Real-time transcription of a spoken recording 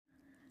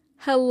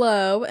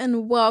Hello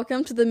and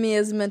welcome to the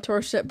Mia's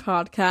Mentorship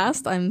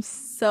Podcast. I'm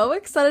so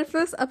excited for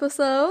this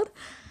episode.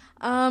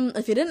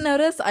 If you didn't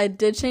notice, I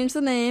did change the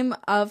name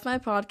of my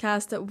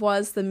podcast. It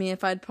was the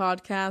Miafied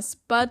Podcast,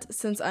 but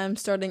since I'm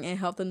starting a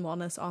health and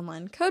wellness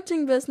online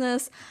coaching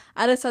business,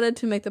 I decided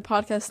to make the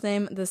podcast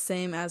name the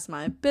same as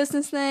my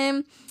business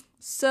name.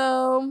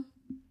 So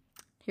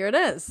here it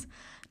is.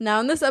 Now,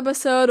 in this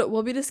episode,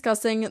 we'll be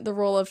discussing the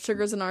role of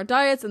sugars in our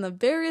diets and the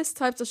various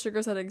types of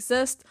sugars that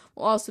exist.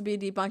 We'll also be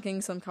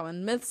debunking some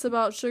common myths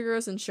about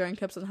sugars and sharing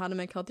tips on how to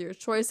make healthier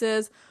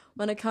choices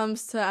when it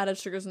comes to added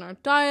sugars in our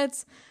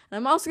diets. And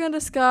I'm also going to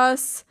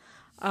discuss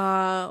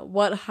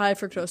what high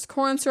fructose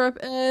corn syrup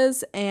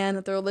is and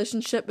the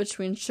relationship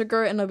between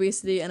sugar and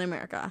obesity in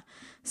America.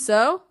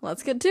 So,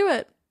 let's get to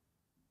it.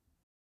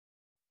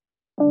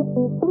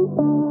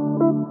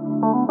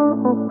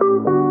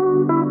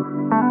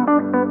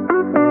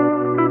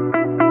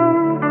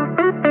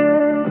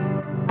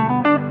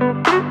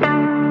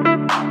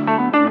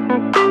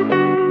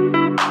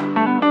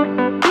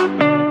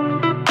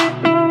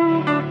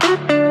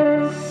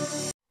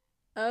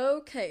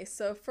 Okay,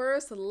 so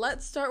first,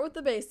 let's start with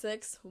the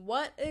basics.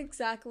 What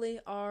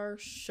exactly are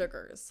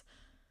sugars?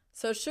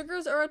 So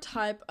sugars are a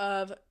type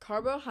of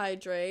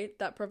carbohydrate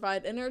that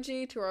provide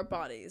energy to our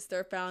bodies.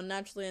 They're found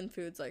naturally in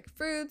foods like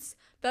fruits,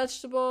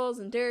 vegetables,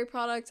 and dairy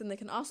products, and they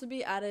can also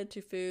be added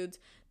to foods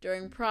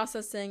during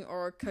processing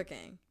or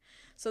cooking.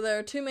 So there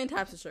are two main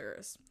types of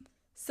sugars: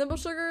 simple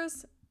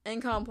sugars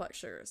and complex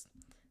sugars.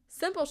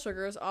 Simple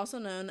sugars, also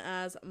known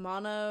as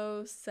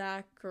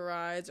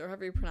monosaccharides, or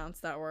however you pronounce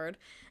that word,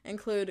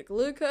 include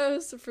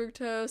glucose,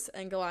 fructose,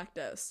 and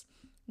galactose.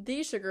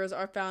 These sugars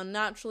are found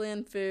naturally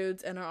in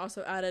foods and are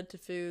also added to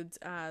foods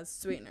as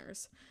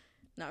sweeteners.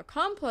 Now,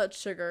 complex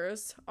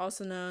sugars,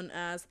 also known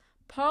as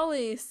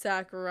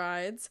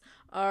polysaccharides,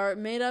 are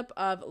made up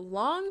of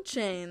long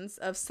chains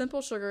of simple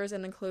sugars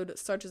and include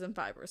starches and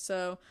fibers.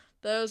 So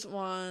those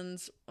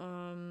ones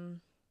are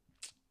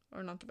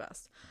not the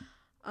best.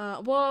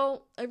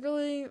 Well, it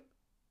really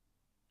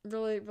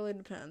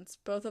depends.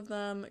 Both of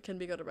them can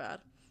be good or bad.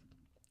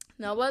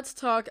 Now let's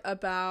talk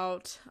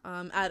about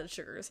added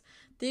sugars.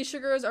 These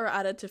sugars are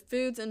added to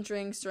foods and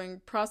drinks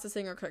during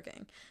processing or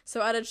cooking.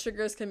 So added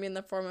sugars can be in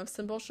the form of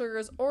simple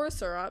sugars or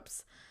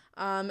syrups,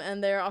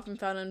 and they are often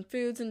found in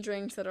foods and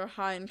drinks that are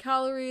high in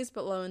calories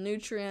but low in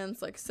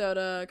nutrients, like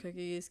soda,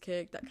 cookies,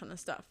 cake, that kind of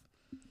stuff.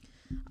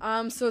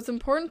 So it's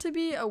important to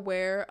be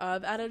aware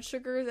of added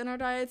sugars in our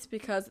diets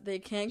because they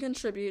can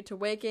contribute to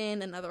weight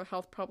gain and other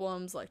health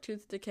problems like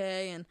tooth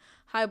decay and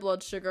high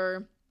blood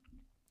sugar.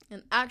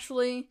 And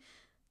actually,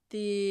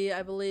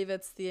 I believe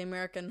it's the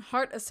American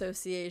Heart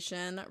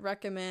Association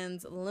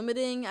recommends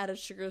limiting added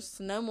sugars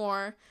to no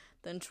more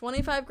than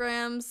 25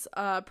 grams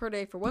per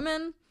day for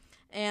women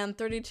and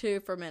 32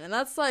 for men. And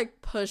that's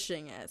like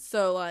pushing it.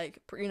 So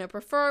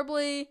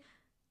preferably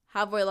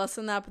have way less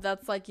than that, but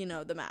that's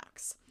the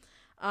max.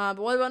 But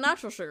what about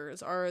natural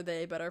sugars? Are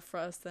they better for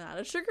us than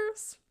added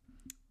sugars?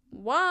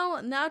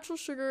 While natural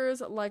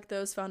sugars, like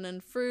those found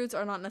in fruits,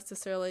 are not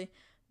necessarily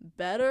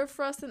better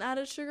for us than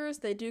added sugars,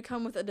 they do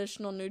come with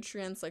additional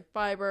nutrients like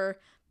fiber,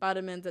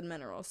 vitamins, and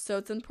minerals. So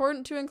it's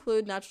important to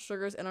include natural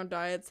sugars in our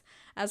diets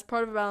as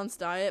part of a balanced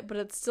diet, but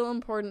it's still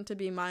important to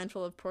be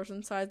mindful of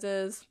portion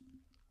sizes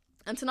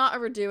and to not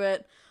overdo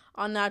it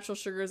on natural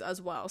sugars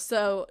as well.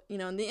 So,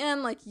 in the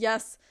end,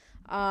 yes,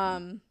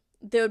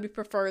 they would be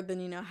preferred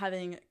than,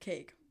 having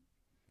cake.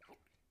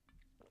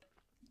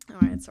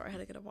 Alright, sorry, I had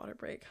to get a water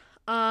break.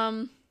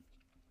 Alright,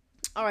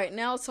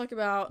 now let's talk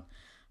about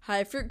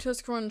high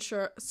fructose corn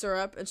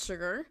syrup and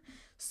sugar.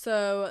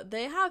 So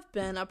they have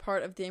been a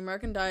part of the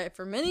American diet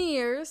for many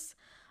years.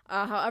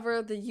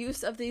 However, the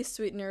use of these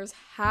sweeteners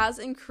has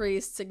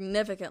increased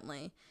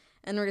significantly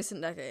in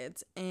recent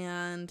decades,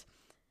 and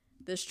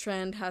this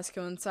trend has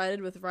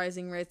coincided with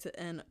rising rates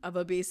of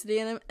obesity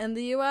in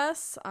the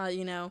U.S.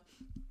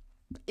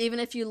 Even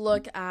if you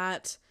look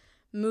at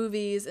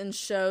movies and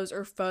shows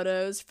or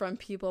photos from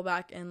people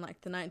back in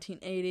the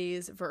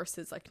 1980s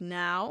versus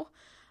now,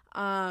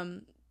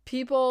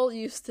 people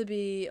used to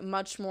be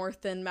much more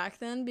thin back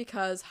then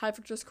because high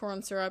fructose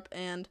corn syrup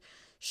and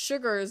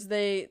sugars,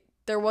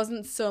 there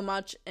wasn't so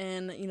much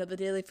in the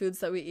daily foods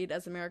that we eat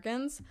as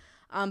Americans,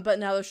 but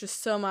now there's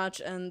just so much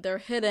and they're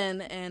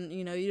hidden, and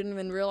you didn't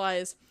even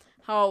realize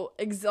how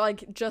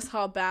just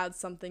how bad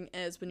something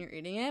is when you're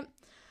eating it.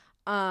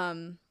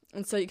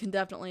 And so you can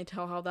definitely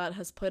tell how that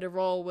has played a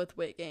role with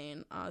weight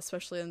gain,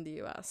 especially in the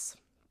U.S.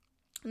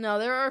 Now,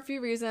 there are a few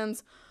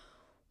reasons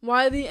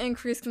why the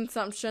increased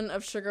consumption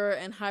of sugar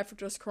and high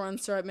fructose corn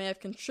syrup may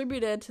have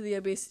contributed to the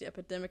obesity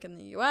epidemic in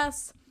the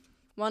U.S.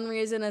 One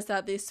reason is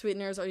that these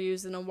sweeteners are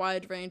used in a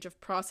wide range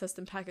of processed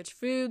and packaged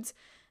foods,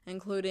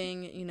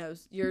 including,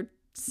 your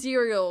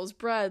cereals,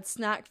 bread,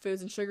 snack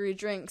foods, and sugary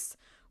drinks,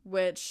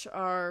 which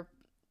are,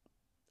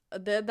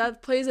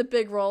 that plays a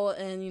big role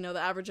in, the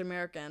average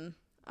American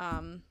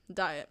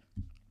diet.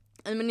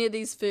 And many of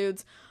these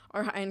foods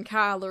are high in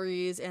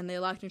calories and they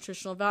lack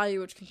nutritional value,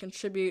 which can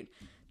contribute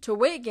to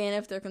weight gain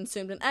if they're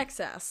consumed in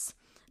excess.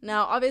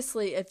 Now,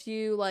 obviously, if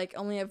you, like,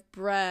 only have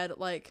bread,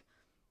 like,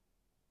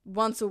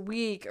 once a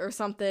week or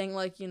something,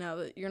 like, you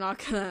know, you're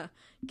not gonna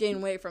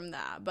gain weight from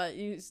that, but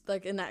you,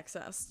 like, in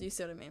excess, you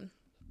see what I mean?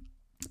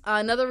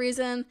 Another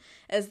reason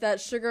is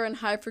that sugar and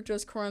high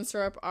fructose corn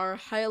syrup are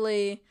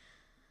highly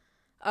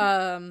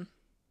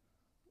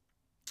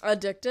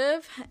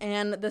addictive,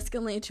 and this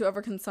can lead to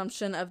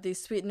overconsumption of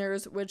these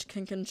sweeteners, which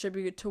can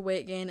contribute to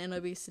weight gain and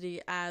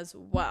obesity as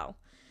well.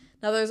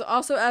 Now, there's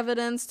also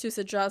evidence to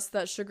suggest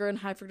that sugar and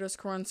high fructose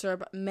corn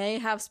syrup may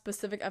have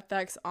specific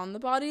effects on the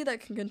body that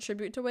can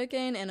contribute to weight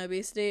gain and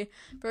obesity.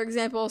 For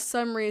example,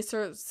 some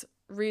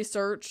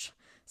research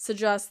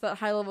suggests that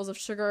high levels of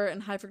sugar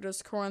and high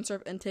fructose corn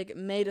syrup intake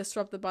may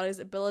disrupt the body's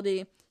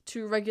ability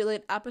to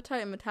regulate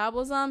appetite and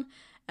metabolism,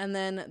 and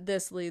then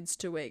this leads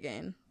to weight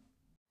gain.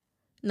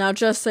 Now,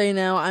 just so you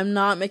know, I'm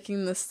not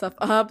making this stuff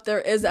up.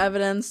 There is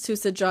evidence to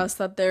suggest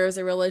that there is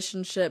a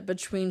relationship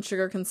between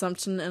sugar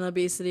consumption and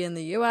obesity in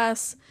the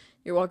U.S.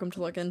 You're welcome to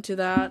look into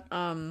that.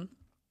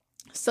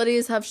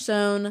 Studies have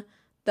shown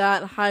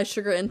that high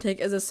sugar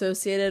intake is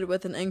associated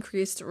with an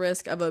increased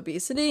risk of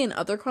obesity and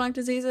other chronic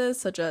diseases,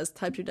 such as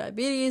type 2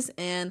 diabetes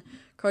and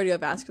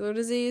cardiovascular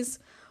disease.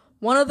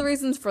 One of the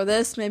reasons for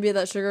this may be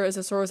that sugar is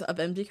a source of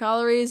empty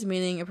calories,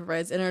 meaning it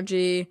provides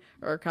energy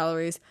or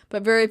calories,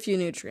 but very few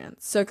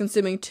nutrients. So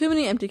consuming too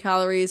many empty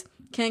calories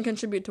can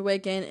contribute to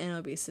weight gain and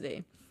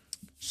obesity.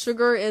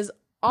 Sugar is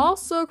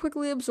also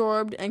quickly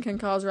absorbed and can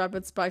cause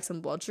rapid spikes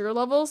in blood sugar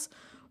levels,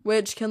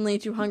 which can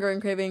lead to hunger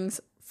and cravings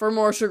for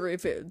more sugary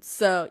foods.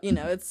 So, you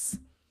know, it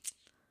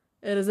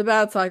is a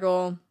bad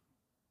cycle,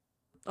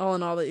 all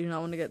in all, that you do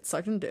not want to get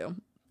sucked into.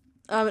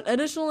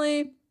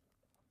 Additionally,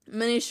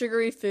 many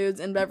sugary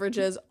foods and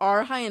beverages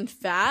are high in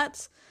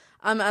fat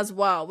as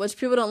well, which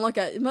people don't look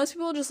at. Most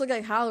people just look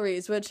at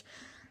calories, which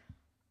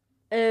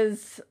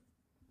is,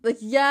 like,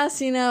 yes,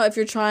 you know, if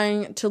you're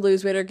trying to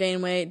lose weight or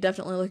gain weight,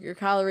 definitely look at your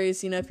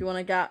calories. You know, if you want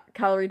to get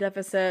calorie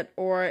deficit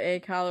or a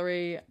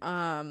calorie,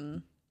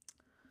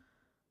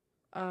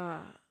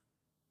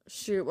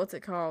 what's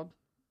it called?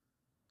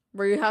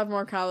 Where you have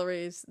more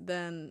calories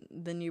than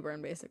you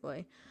burn,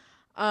 basically.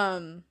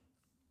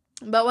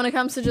 But when it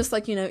comes to just,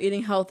 like, you know,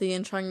 eating healthy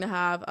and trying to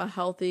have a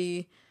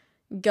healthy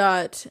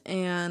gut,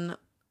 and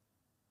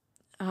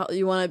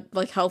you want to,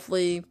 like,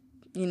 healthily,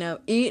 you know,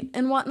 eat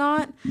and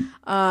whatnot, you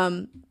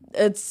want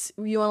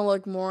to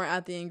look more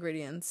at the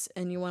ingredients,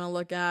 and you want to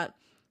look at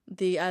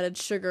the added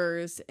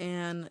sugars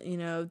and, you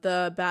know,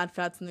 the bad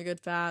fats and the good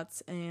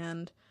fats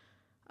and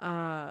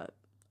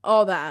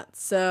all that.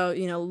 So,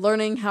 you know,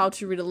 learning how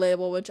to read a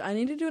label, which I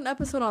need to do an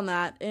episode on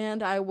that,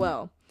 and I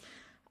will.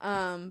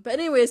 But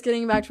anyways,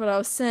 getting back to what I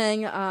was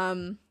saying,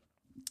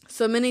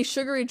 so many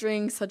sugary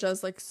drinks, such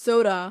as, like,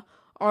 soda,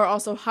 are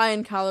also high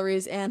in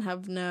calories and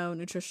have no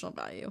nutritional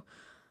value.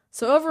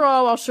 So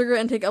overall, while sugar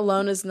intake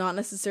alone is not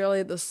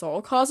necessarily the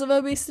sole cause of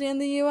obesity in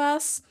the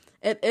U.S.,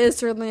 it is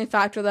certainly a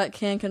factor that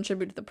can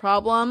contribute to the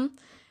problem,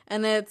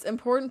 and it's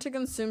important to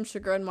consume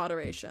sugar in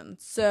moderation.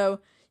 So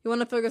you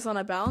want to focus on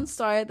a balanced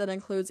diet that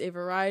includes a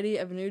variety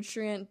of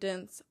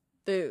nutrient-dense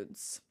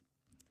foods.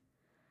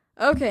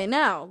 Okay,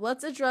 now,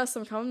 let's address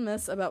some common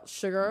myths about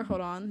sugar.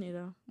 Hold on, need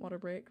a water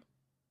break.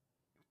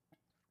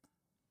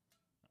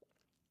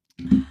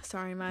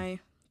 Sorry, my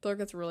throat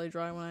gets really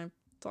dry when I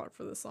talk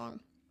for this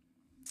long.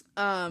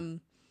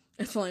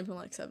 It's only been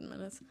like 7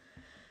 minutes.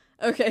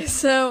 Okay,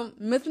 so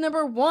myth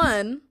number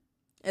 1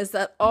 is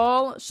that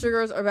all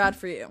sugars are bad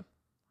for you.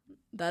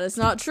 That is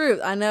not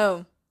true. I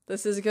know.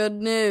 This is good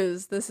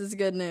news.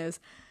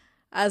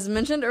 As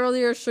mentioned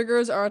earlier,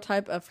 sugars are a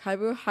type of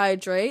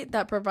carbohydrate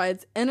that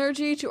provides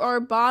energy to our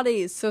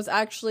bodies, so it's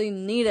actually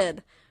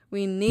needed.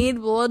 We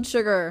need blood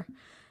sugar.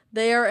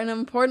 They are an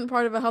important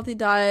part of a healthy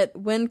diet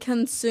when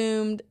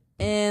consumed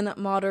in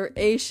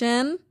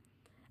moderation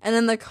and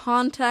in the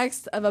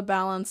context of a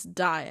balanced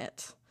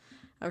diet.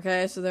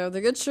 Okay, so there are the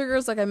good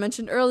sugars, like I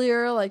mentioned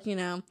earlier, like, you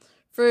know,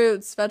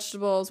 fruits,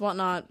 vegetables,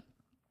 whatnot.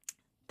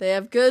 They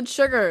have good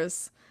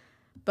sugars.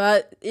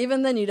 But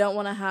even then, you don't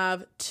want to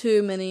have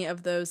too many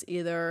of those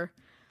either,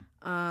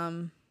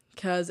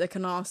 because it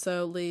can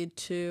also lead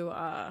to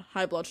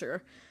high blood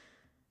sugar.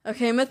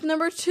 Okay, myth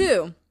number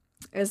 2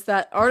 is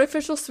that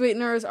artificial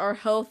sweeteners are a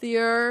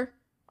healthier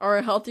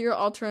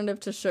alternative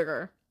to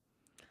sugar.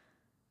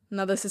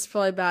 Now, this is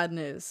probably bad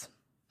news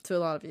to a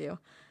lot of you.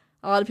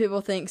 A lot of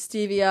people think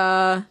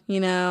stevia,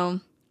 you know,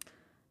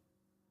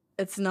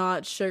 it's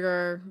not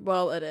sugar.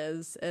 Well, it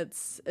is.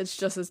 It's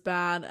just as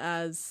bad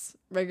as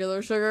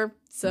regular sugar.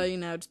 So, you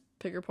know, just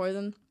pick your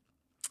poison.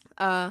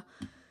 While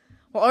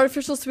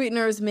artificial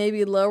sweeteners may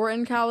be lower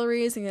in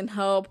calories and can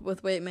help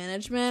with weight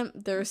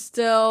management, there's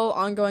still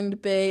ongoing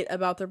debate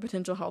about their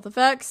potential health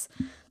effects.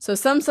 So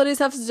some studies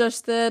have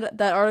suggested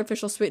that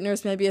artificial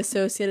sweeteners may be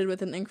associated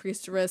with an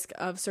increased risk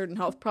of certain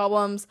health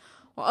problems,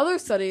 while other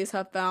studies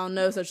have found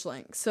no such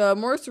link. So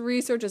more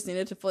research is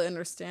needed to fully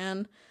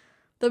understand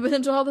the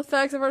potential health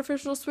effects of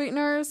artificial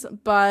sweeteners,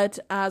 but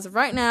as of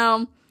right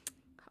now,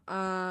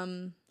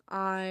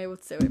 I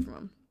would stay away from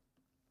them.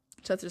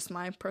 That's just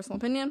my personal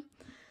opinion.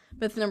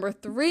 Myth number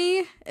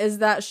 3 is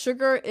that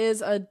sugar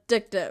is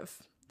addictive.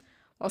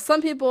 While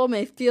some people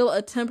may feel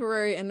a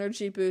temporary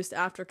energy boost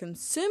after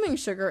consuming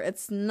sugar,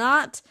 it's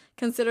not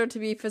considered to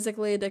be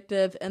physically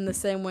addictive in the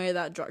same way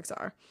that drugs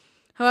are.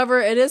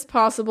 However, it is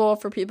possible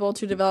for people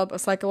to develop a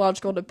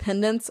psychological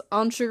dependence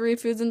on sugary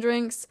foods and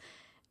drinks,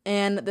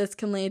 and this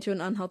can lead to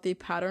an unhealthy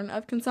pattern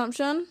of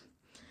consumption.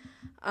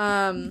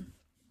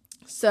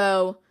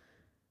 So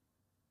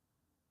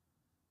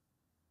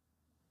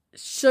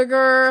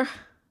sugar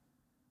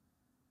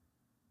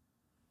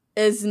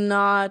is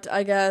not,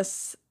 I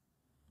guess,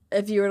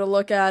 if you were to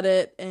look at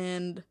it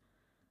in,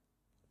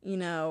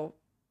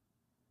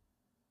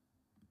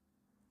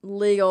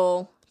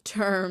 legal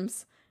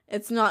terms,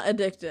 it's not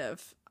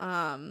addictive.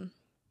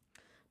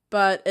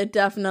 But it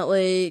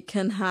definitely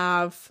can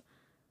have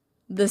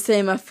the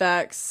same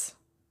effects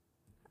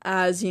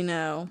as,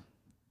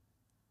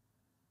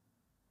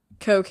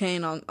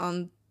 cocaine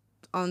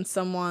on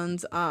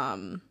someone's,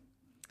 I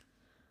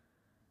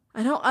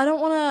don't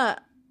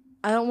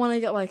want to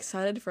get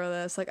excited for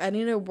this. I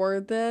need to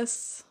word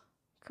this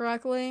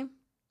correctly.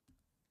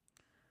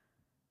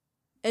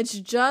 It's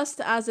just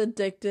as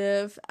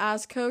addictive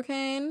as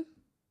cocaine,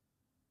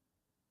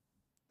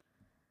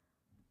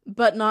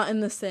 but not in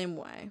the same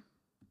way.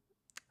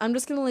 I'm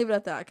just going to leave it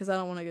at that because I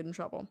don't want to get in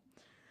trouble.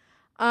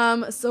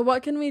 So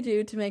what can we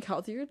do to make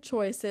healthier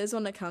choices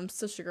when it comes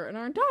to sugar in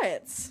our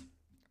diets?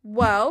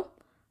 Well,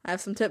 I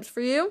have some tips for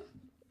you.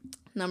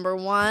 Number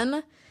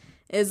 1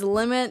 is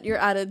limit your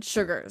added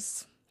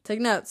sugars.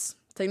 Take notes.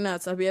 I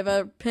hope you have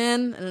a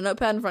pen and a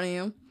notepad in front of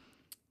you.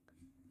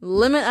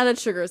 Limit added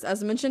sugars.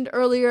 As mentioned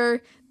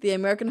earlier, the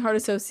American Heart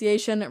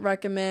Association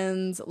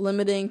recommends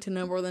limiting to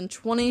no more than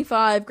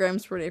 25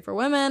 grams per day for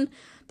women,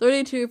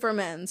 32 for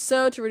men.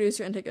 So to reduce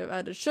your intake of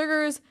added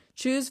sugars,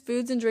 choose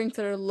foods and drinks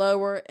that are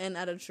lower in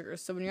added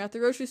sugars. So when you're at the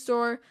grocery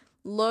store,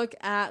 look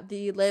at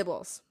the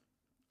labels.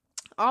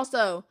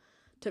 Also,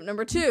 tip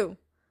number 2,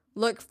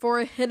 look for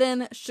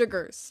hidden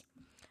sugars.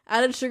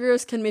 Added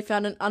sugars can be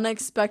found in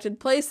unexpected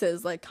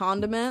places like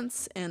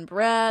condiments and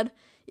bread,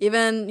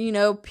 even,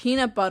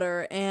 peanut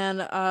butter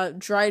and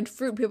dried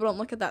fruit. People don't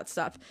look at that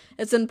stuff.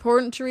 It's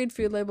important to read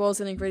food labels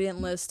and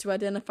ingredient lists to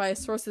identify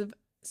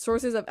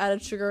sources of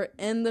added sugar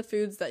in the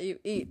foods that you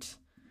eat.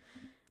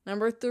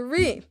 Number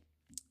 3,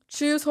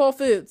 choose whole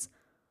foods.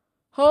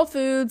 Whole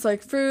foods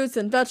like fruits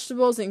and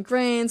vegetables and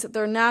grains,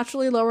 they're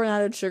naturally lower in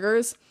added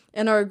sugars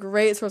and are a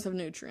great source of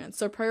nutrients.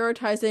 So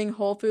prioritizing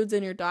whole foods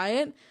in your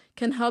diet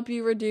can help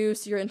you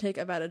reduce your intake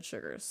of added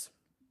sugars.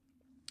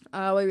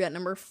 What we got?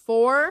 Number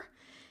 4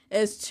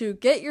 is to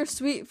get your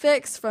sweet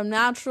fix from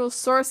natural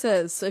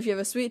sources. So if you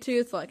have a sweet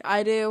tooth like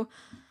I do,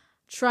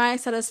 try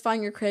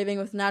satisfying your craving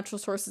with natural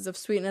sources of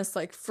sweetness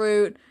like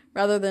fruit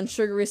rather than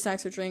sugary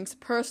snacks or drinks.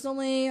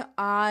 Personally,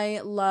 I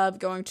love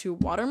going to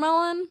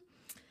watermelon.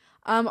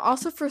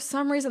 Also, for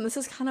some reason, this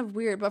is kind of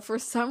weird, but for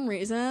some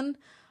reason,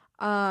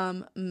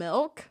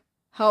 milk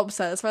helps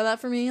satisfy that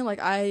for me.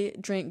 I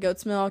drink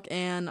goat's milk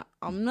and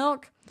almond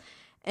milk,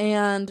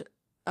 and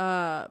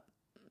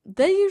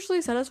they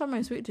usually satisfy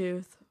my sweet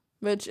tooth,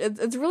 which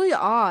it's really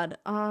odd.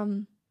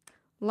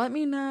 Let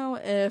me know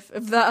if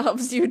that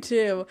helps you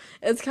too.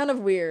 It's kind of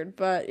weird,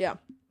 but yeah.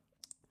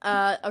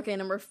 Okay,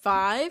 number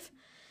 5,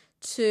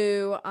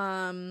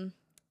 to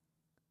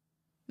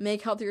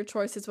make healthier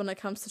choices when it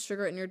comes to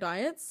sugar in your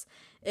diets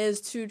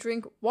is to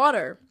drink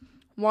water.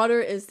 Water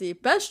is the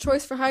best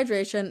choice for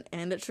hydration,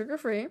 and it's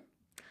sugar-free.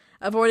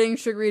 Avoiding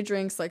sugary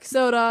drinks like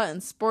soda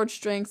and sports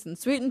drinks and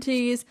sweetened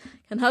teas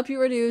can help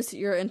you reduce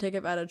your intake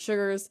of added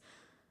sugars.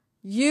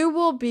 You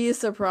will be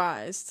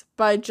surprised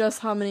by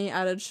just how many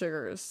added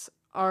sugars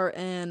are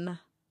in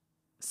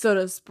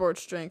soda,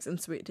 sports drinks,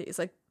 and sweet teas.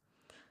 I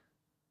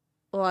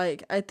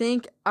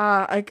think,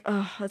 I'm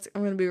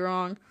gonna be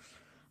wrong.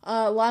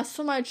 Last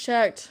time I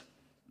checked,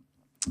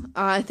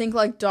 I think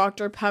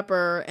Dr.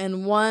 Pepper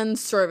in one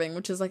serving,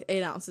 which is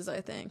 8 ounces, I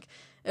think,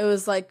 it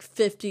was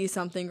 50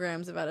 something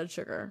grams of added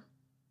sugar,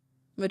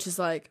 which is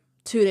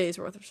 2 days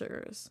worth of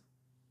sugars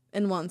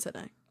in one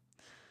sitting.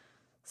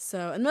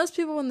 So, and most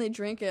people when they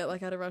drink it,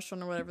 at a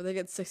restaurant or whatever, they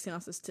get 16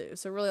 ounces too.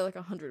 So really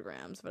 100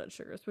 grams of added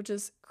sugars, which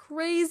is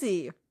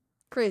crazy.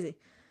 Crazy.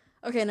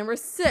 Okay, number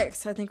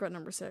 6. I think we're at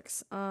number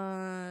 6.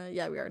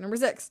 Yeah, we are. Number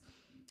 6.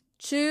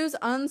 Choose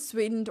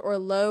unsweetened or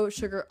low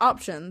sugar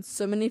options.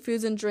 So many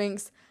foods and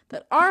drinks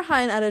that are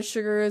high in added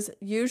sugars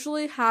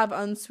usually have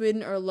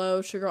unsweetened or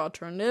low sugar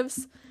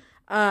alternatives.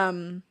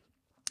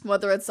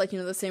 Whether it's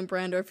the same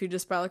brand or if you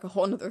just buy a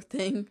whole other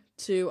thing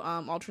to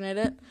alternate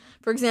it.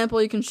 For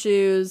example, you can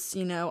choose,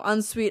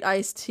 unsweet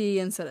iced tea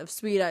instead of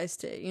sweet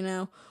iced tea,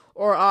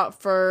 or opt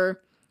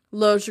for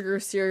low sugar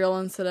cereal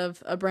instead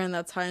of a brand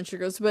that's high in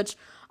sugars, which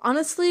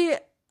honestly,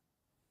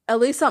 at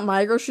least at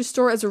my grocery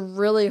store, it's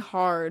really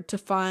hard to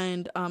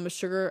find a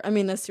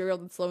cereal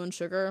that's low in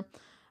sugar.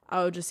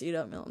 I would just eat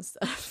oatmeal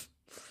instead.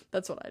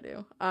 That's what I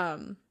do.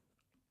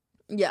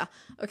 Yeah.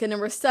 Okay,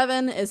 number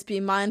 7 is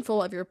be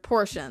mindful of your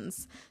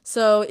portions.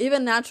 So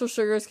even natural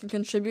sugars can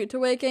contribute to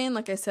weight gain,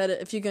 like I said,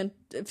 if you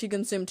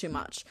consume too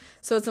much.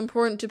 So it's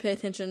important to pay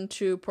attention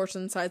to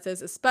portion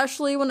sizes,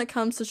 especially when it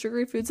comes to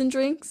sugary foods and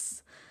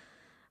drinks.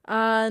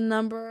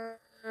 Number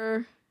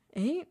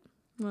 8.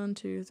 1,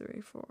 2,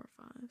 3, 4,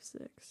 5,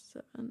 6,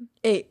 7,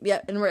 8. Yeah,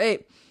 number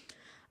 8.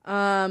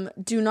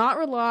 Do not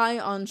rely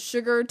on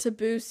sugar to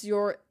boost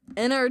your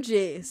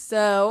energy.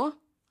 So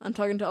I'm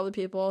talking to all the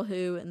people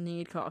who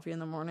need coffee in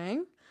the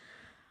morning.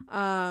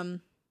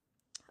 Unless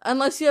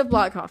you have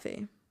black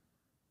coffee.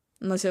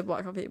 But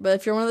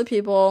if you're one of the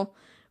people,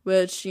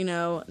 which,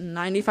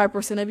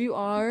 95% of you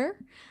are,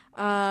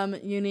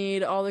 you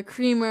need all the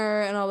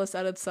creamer and all this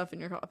added stuff in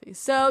your coffee.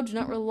 So do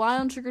not rely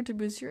on sugar to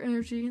boost your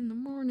energy in the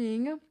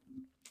morning.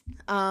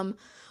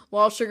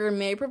 While sugar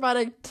may provide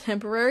a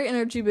temporary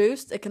energy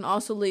boost, it can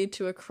also lead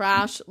to a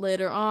crash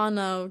later on.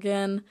 Now,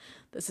 again,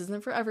 this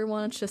isn't for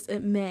everyone. It's just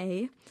it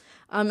may.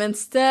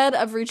 Instead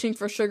of reaching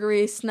for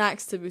sugary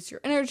snacks to boost your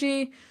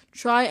energy,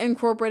 try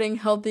incorporating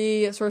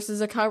healthy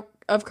sources of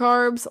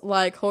carbs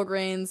like whole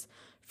grains,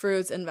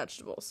 fruits, and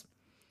vegetables.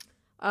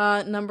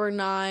 Number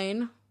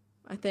 9,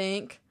 I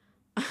think.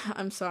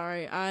 I'm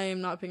sorry, I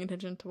am not paying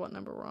attention to what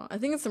number we're on. I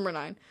think it's number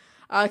 9.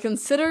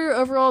 Consider your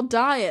overall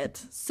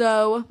diet.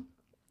 So,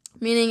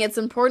 meaning it's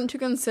important to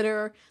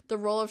consider the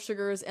role of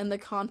sugars in the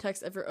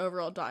context of your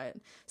overall diet.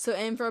 So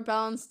aim for a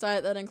balanced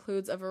diet that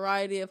includes a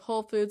variety of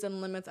whole foods and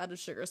limits added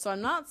sugar. So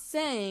I'm not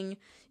saying,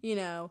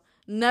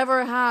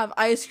 never have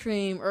ice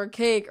cream or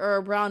cake or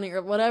a brownie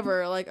or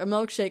whatever, like a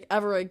milkshake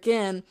ever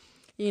again.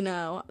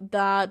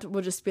 That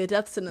would just be a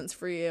death sentence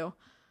for you.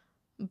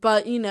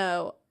 But,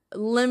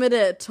 limit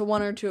it to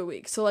 1 or 2 a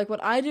week. So like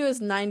what I do is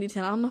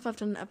 90-10. I don't know if I've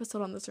done an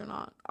episode on this or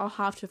not. I'll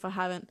have to if I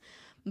haven't.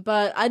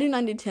 But I do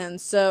 90-10.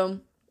 So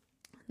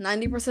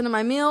 90% of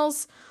my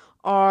meals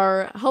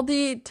are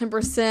healthy,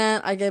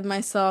 10% I give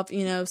myself,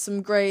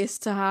 some grace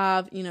to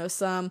have,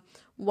 some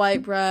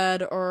white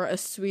bread or a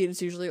sweet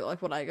is usually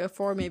like what I go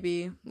for,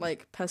 maybe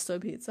like pesto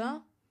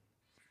pizza.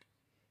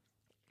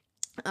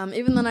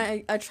 Even then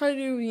I try to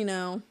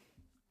do,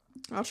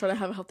 I'll try to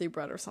have a healthy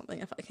bread or something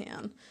if I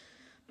can.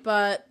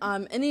 But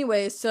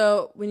anyway,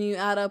 so when you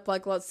add up,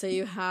 like let's say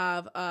you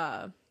have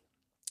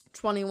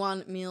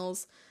 21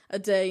 meals a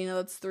day,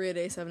 that's 3 a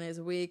day, 7 days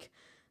a week.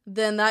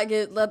 Then that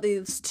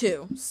leaves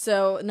 2.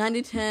 So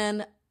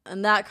 90-10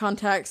 in that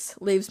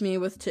context leaves me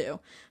with 2.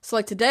 So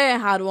like today I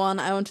had one.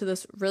 I went to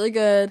this really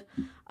good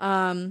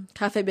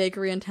cafe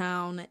bakery in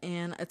town,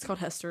 and it's called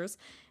Hester's.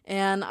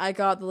 And I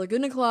got the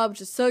Laguna Club,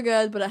 which is so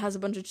good, but it has a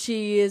bunch of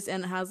cheese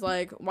and it has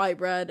like white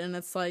bread, and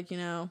it's like,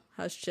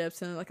 has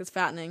chips and like it's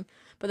fattening.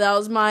 But that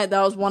was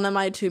one of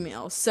my 2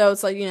 meals. So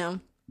it's like,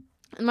 in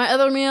my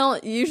other meal,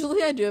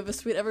 usually I do have a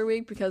sweet every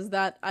week because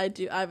I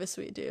have a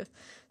sweet tooth.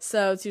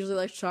 So it's usually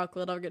like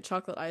chocolate. I'll get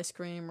chocolate ice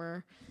cream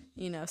or,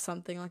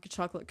 something like a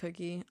chocolate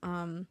cookie.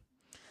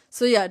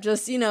 So yeah,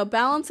 just,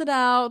 balance it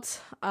out.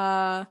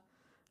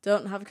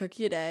 Don't have a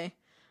cookie a day.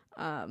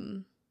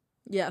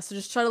 Yeah, so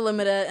just try to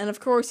limit it. And of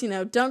course,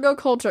 don't go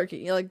cold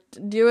turkey. Like,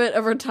 do it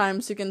over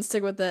time so you can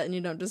stick with it and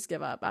you don't just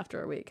give up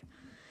after a week.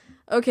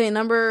 Okay,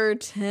 number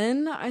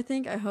 10, I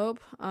think, I hope.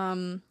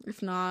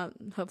 If not,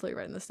 hopefully you're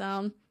writing this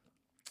down.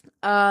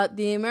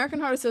 The American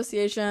Heart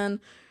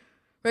Association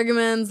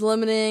recommends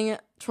limiting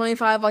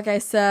 25, like I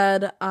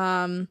said,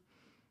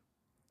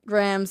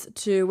 grams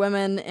to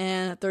women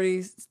and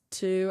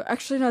 32,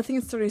 actually, no, I think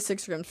it's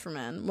 36 grams for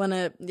men.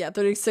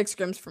 36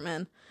 grams for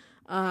men.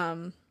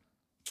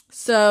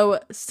 So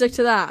stick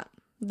to that.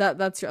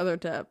 That's your other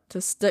tip. To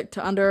stick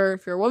to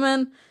if you're a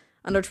woman,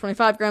 under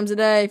 25 grams a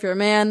day. If you're a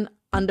man,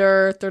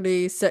 under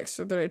 36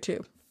 or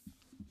 32.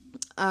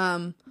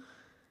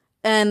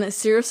 And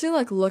seriously,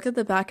 like, look at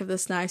the back of the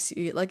snacks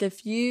you eat. Like,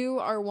 if you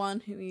are one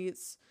who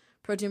eats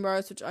protein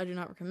bars, which I do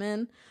not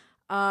recommend,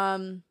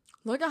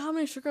 look at how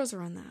many sugars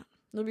are in that.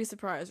 You'll be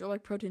surprised. Or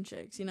like protein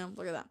shakes,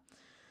 look at that.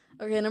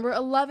 Okay, number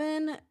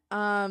 11,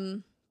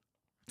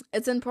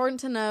 it's important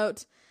to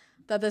note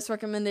that this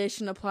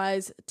recommendation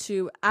applies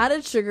to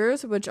added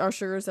sugars, which are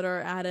sugars that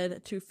are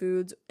added to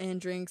foods and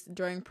drinks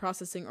during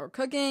processing or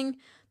cooking.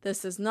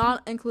 This does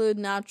not include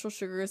natural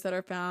sugars that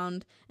are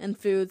found in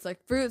foods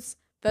like fruits,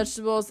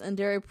 vegetables, and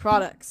dairy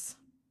products.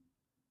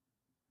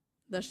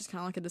 That's just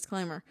kind of like a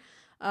disclaimer.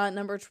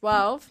 Number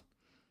 12,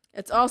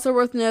 it's also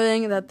worth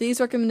noting that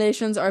these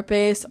recommendations are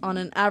based on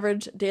an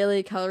average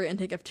daily calorie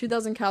intake of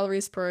 2,000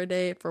 calories per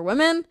day for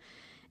women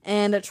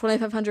and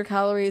 2,500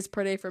 calories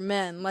per day for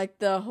men, like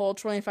the whole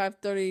 25,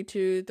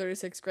 32,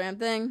 36 gram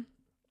thing.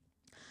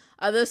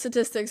 Those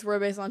statistics were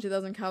based on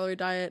 2,000 calorie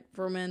diet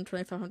for men,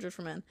 2,500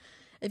 for men.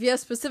 If you have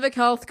specific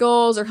health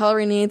goals or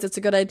calorie needs, it's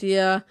a good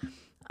idea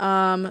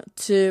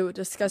to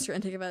discuss your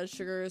intake of added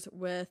sugars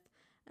with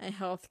a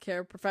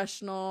healthcare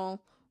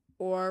professional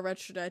or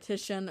registered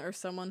dietitian or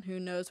someone who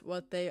knows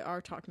what they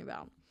are talking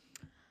about.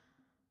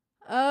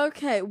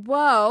 Okay,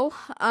 well,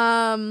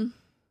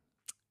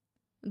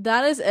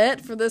 that is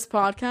it for this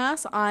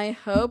podcast. I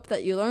hope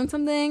that you learned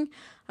something.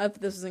 I hope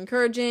this was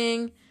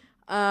encouraging.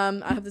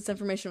 I hope this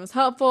information was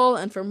helpful,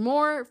 and for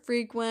more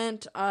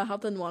frequent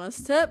health and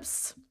wellness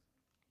tips,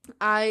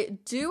 I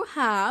do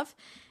have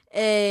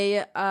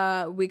a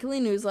weekly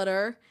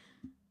newsletter.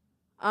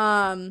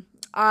 I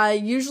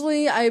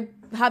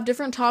have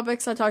different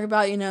topics I talk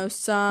about.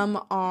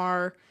 Some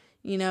are,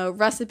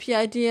 recipe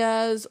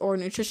ideas or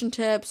nutrition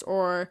tips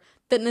or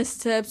fitness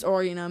tips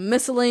or,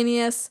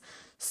 miscellaneous.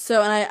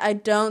 So, and I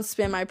don't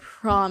spam, I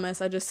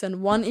promise. I just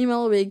send one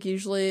email a week,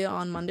 usually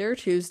on Monday or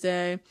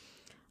Tuesday.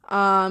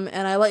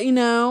 And I let you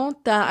know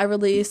that I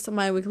released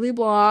my weekly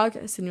blog.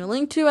 I send you a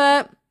link to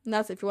it. And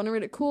that's if you want to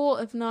read it, cool.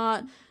 If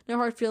not, no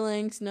hard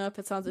feelings. If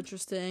it sounds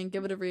interesting,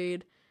 give it a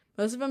read.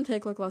 Most of them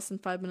take less than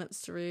 5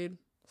 minutes to read.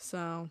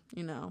 So,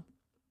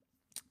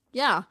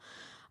 yeah.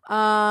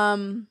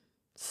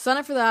 Sign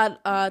up for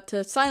that.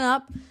 To sign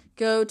up,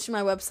 go to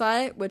my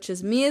website, which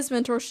is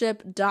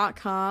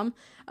miasmentorship.com.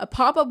 A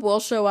pop-up will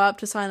show up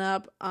to sign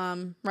up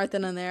right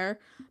then and there.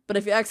 But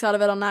if you X out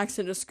of it on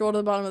accident, just scroll to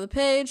the bottom of the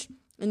page,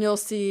 and you'll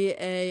see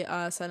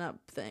a sign-up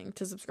thing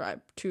to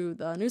subscribe to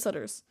the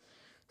newsletters.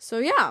 So,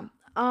 yeah.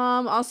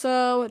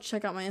 Also,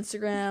 check out my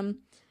Instagram,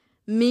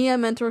 Mia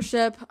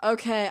Mentorship.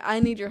 Okay,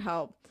 I need your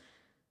help.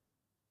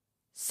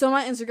 So,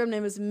 my Instagram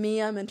name is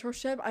Mia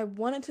Mentorship. I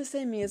wanted to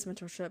say Mia's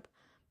Mentorship,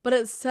 but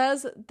it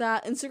says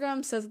that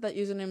Instagram says that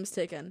username is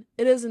taken.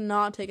 It is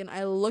not taken.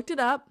 I looked it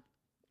up,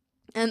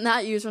 and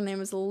that username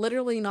is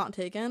literally not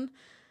taken.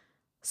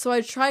 So,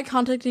 I tried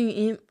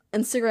contacting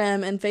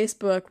Instagram and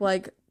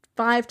Facebook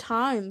 5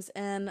 times,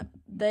 and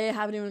they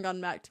haven't even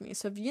gotten back to me.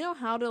 So if you know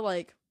how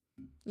to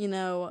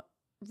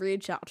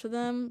reach out to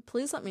them,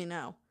 please let me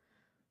know.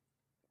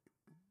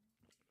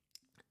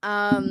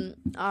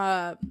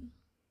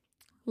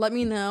 Let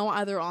me know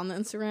either on the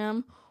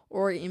Instagram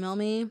or email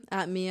me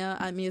at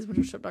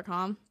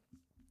miasmentorship.com.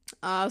 So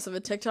I have a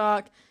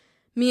TikTok,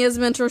 Mia's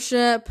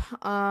Mentorship.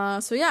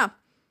 So yeah.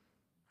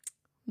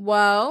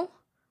 Well,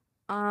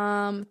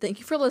 thank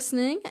you for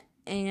listening,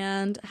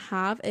 and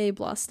have a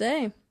blessed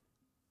day.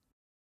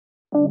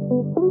 Thank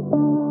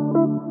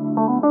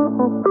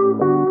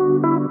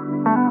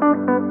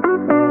you.